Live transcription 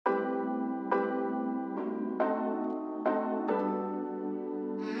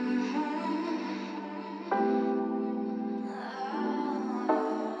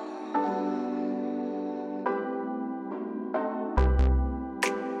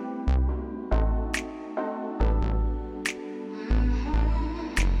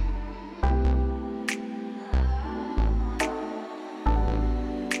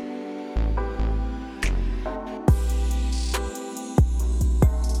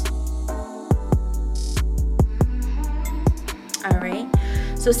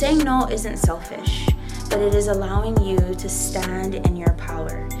So saying no isn't selfish, but it is allowing you to stand in your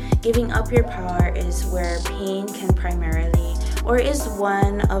power. Giving up your power is where pain can primarily, or is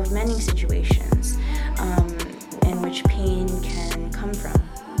one of many situations in which pain can come from.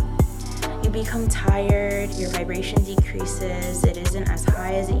 You become tired, your vibration decreases, it isn't as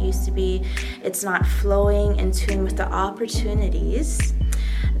high as it used to be, it's not flowing in tune with the opportunities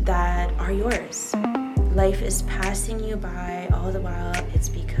that are yours. Life is passing you by, all the while it's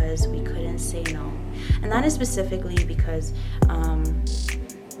because we couldn't say no. And that is specifically because,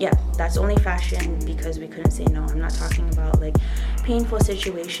 that's only fashion because we couldn't say no. I'm not talking about like painful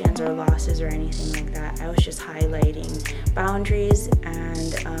situations or losses or anything like that. I was just highlighting boundaries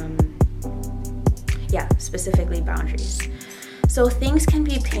and, specifically boundaries. So things can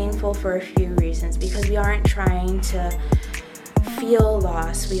be painful for a few reasons because we aren't trying to feel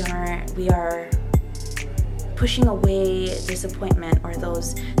loss. We are pushing away disappointment or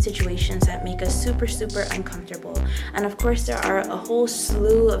those situations that make us super, super uncomfortable. And of course, there are a whole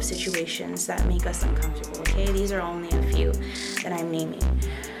slew of situations that make us uncomfortable, okay? These are only a few that I'm naming.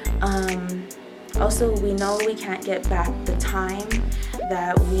 Also, we know we can't get back the time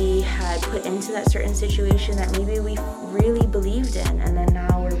that we had put into that certain situation that maybe we really believed in, and then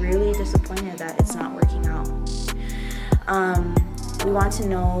now we're really disappointed that it's not working out. We want to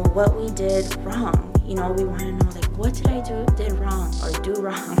know what we did wrong. We want to know, like, what did I did wrong or do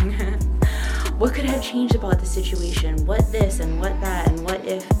wrong? What could have changed about the situation? What this and what that and what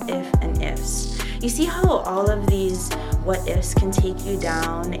if and ifs. You see how all of these what ifs can take you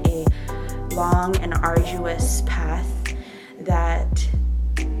down a long and arduous path that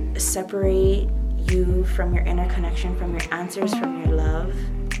separate you from your inner connection, from your answers, from your love.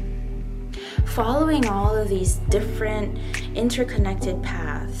 Following all of these different interconnected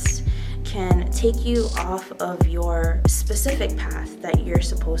paths can take you off of your specific path that you're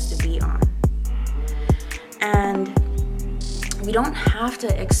supposed to be on. And we don't have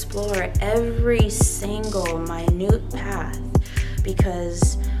to explore every single minute path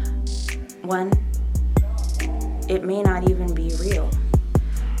because, one, it may not even be real.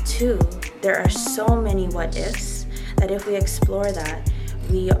 Two, there are so many what ifs that if we explore that,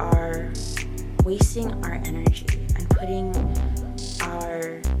 we are wasting our energy and putting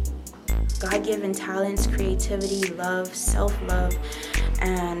our God-given talents, creativity, love, self-love,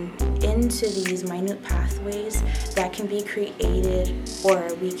 and into these minute pathways that can be created,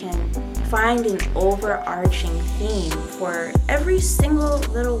 or we can find an overarching theme for every single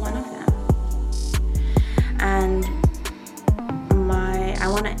little one of them. And I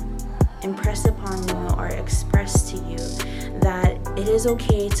want to impress upon you or express to you that it is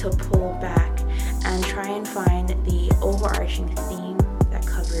okay to pull back and try and find the overarching theme that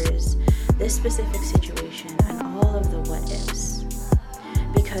covers this specific situation and all of the what ifs.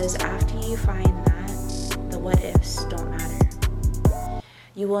 Because after you find that, the what ifs don't matter.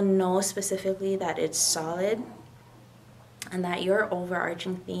 You will know specifically that it's solid and that your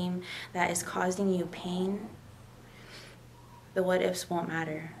overarching theme that is causing you pain, the what ifs won't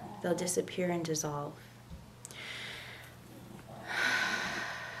matter. They'll disappear and dissolve.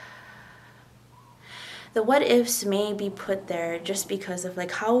 The what ifs may be put there just because of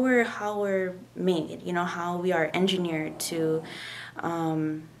like how we're made, how we are engineered to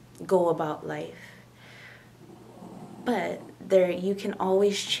go about life. But you can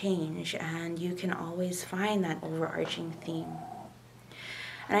always change and you can always find that overarching theme.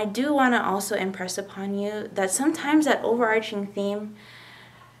 And I do want to also impress upon you that sometimes that overarching theme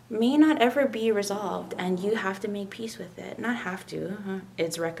may not ever be resolved and you have to make peace with it. Not have to,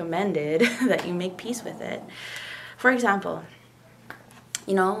 it's recommended that you make peace with it. For example,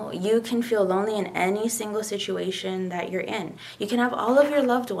 you can feel lonely in any single situation that you're in. You can have all of your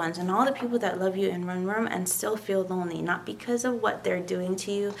loved ones and all the people that love you in one room and still feel lonely, not because of what they're doing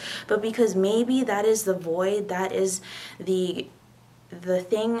to you, but because maybe that is the void, that is the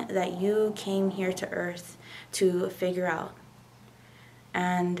thing that you came here to earth to figure out.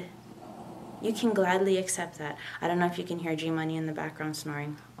 And you can gladly accept that. I don't know if you can hear G Money in the background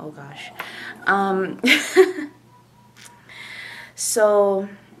snoring. Oh gosh. And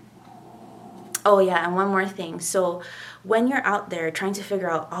one more thing. So when you're out there trying to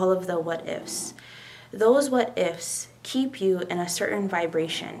figure out all of the what ifs, those what ifs keep you in a certain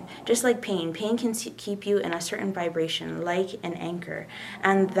vibration. Just like pain can keep you in a certain vibration, like an anchor.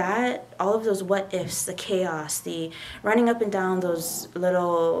 And that, all of those what ifs, the chaos, the running up and down those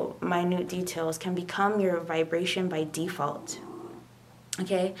little minute details can become your vibration by default.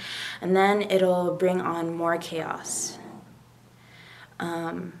 Okay? And then it'll bring on more chaos.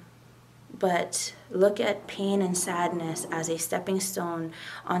 but look at pain and sadness as a stepping stone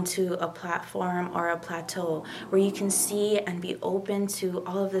onto a platform or a plateau where you can see and be open to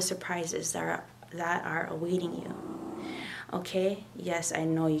all of the surprises that are awaiting you. Okay? Yes, I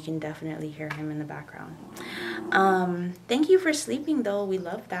know you can definitely hear him in the background. Thank you for sleeping, though. We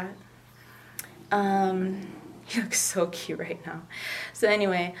love that. He looks so cute right now. So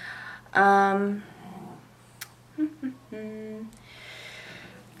anyway,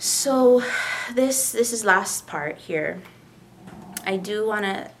 so this is last part here. I do want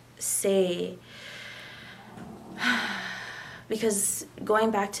to say, because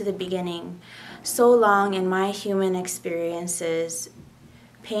going back to the beginning, so long in my human experiences,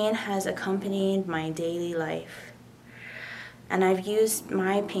 pain has accompanied my daily life. And I've used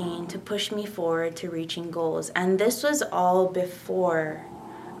my pain to push me forward to reaching goals. And this was all before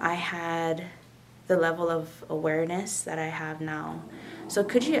I had the level of awareness that I have now. So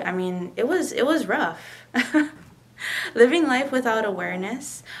could you, I mean, it was rough. Living life without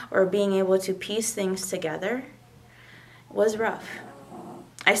awareness or being able to piece things together was rough.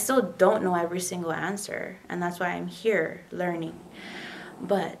 I still don't know every single answer, and that's why I'm here learning.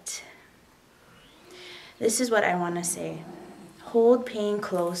 But this is what I want to say. Hold pain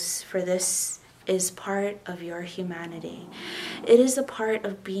close, for this is part of your humanity. It is a part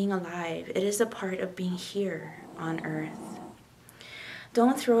of being alive. It is a part of being here on earth.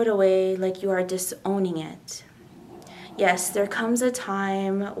 Don't throw it away like you are disowning it. Yes, there comes a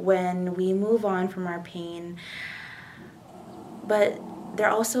time when we move on from our pain, but there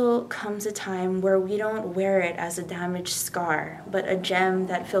also comes a time where we don't wear it as a damaged scar, but a gem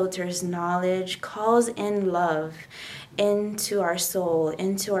that filters knowledge, calls in love into our soul,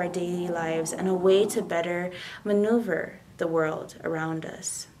 into our daily lives, and a way to better maneuver the world around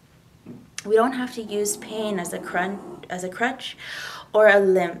us. We don't have to use pain as a crutch or a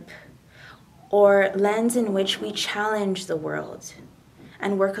limp or lens in which we challenge the world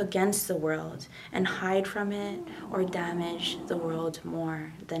and work against the world and hide from it or damage the world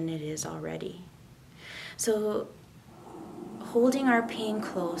more than it is already. So holding our pain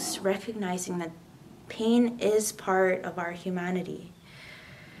close, recognizing that pain is part of our humanity,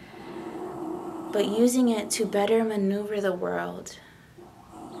 but using it to better maneuver the world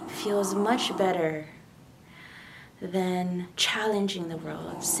feels much better than challenging the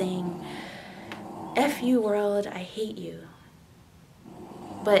world, saying, F you world, I hate you.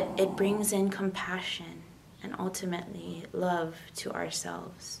 But it brings in compassion and ultimately love to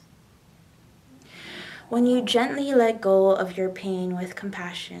ourselves. When you gently let go of your pain with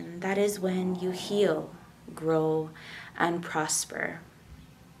compassion, that is when you heal, grow, and prosper.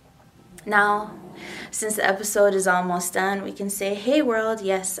 Now, since the episode is almost done, we can say, hey world,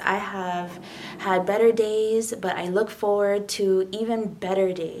 yes, I have had better days, but I look forward to even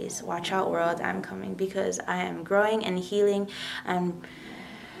better days. Watch out world, I'm coming, because I am growing and healing, and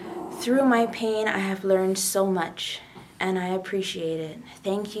through my pain, I have learned so much, and I appreciate it.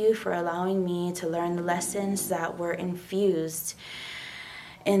 Thank you for allowing me to learn the lessons that were infused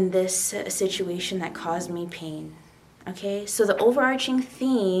in this situation that caused me pain. Okay, so the overarching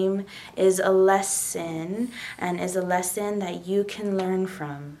theme is a lesson, and is a lesson that you can learn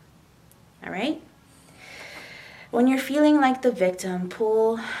from. All right? When you're feeling like the victim,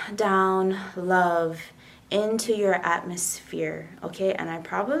 pull down love into your atmosphere, okay? And I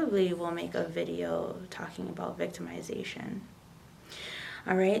probably will make a video talking about victimization.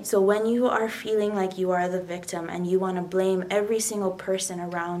 All right, so when you are feeling like you are the victim and you want to blame every single person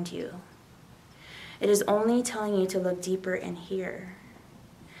around you, it is only telling you to look deeper in here,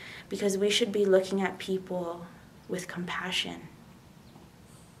 because we should be looking at people with compassion.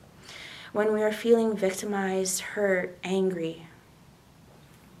 When we are feeling victimized, hurt, angry,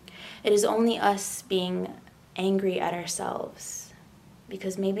 it is only us being angry at ourselves,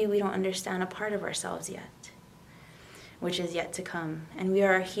 because maybe we don't understand a part of ourselves yet, which is yet to come. And we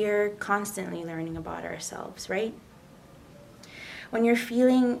are here constantly learning about ourselves, right? When you're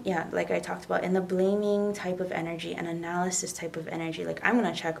feeling, like I talked about, in the blaming type of energy and analysis type of energy, like I'm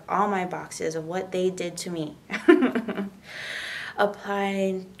going to check all my boxes of what they did to me.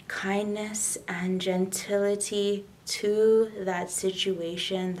 Apply kindness and gentility to that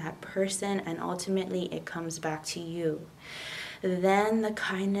situation, that person, and ultimately it comes back to you. Then the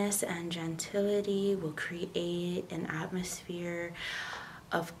kindness and gentility will create an atmosphere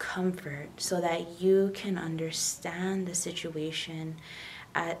of comfort so that you can understand the situation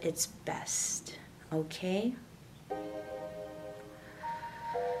at its best, okay?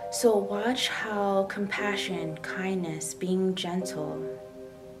 So watch how compassion, kindness, being gentle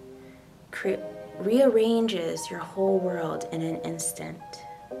rearranges your whole world in an instant.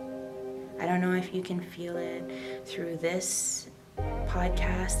 I don't know if you can feel it through this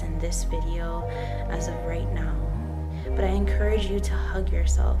podcast and this video as of right now, but I encourage you to hug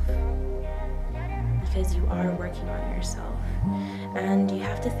yourself, because you are working on yourself, and you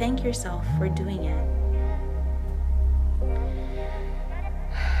have to thank yourself for doing it.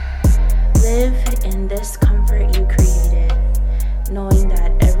 Live in this comfort you created, knowing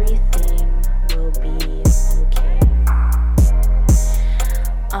that everything will be okay.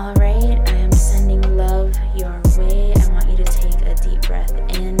 Alright, I am sending love your way. I want you to take a deep breath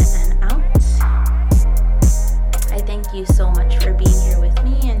in and out. I thank you so much for being here with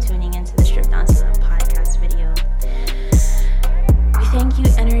me and tuning into the Stripped Down to Love podcast video. We thank you,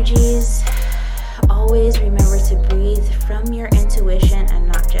 energies. Always remember to breathe from your intuition and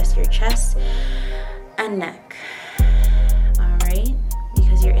not just your chest and neck. Alright?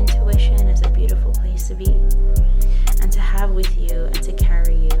 Because your intuition is a beautiful place to be and to have with you and to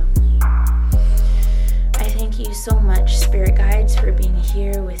carry you. I thank you so much, spirit guides, for being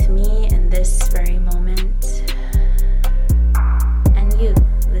here with me in this very moment, and you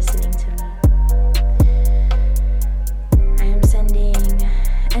listening to me. I am sending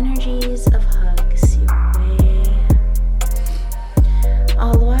energies of hugs your way,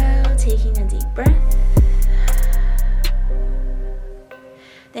 all the while taking a deep breath.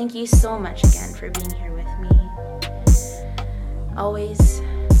 Thank you so much again for being here with me. Always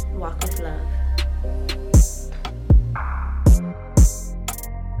walk with love.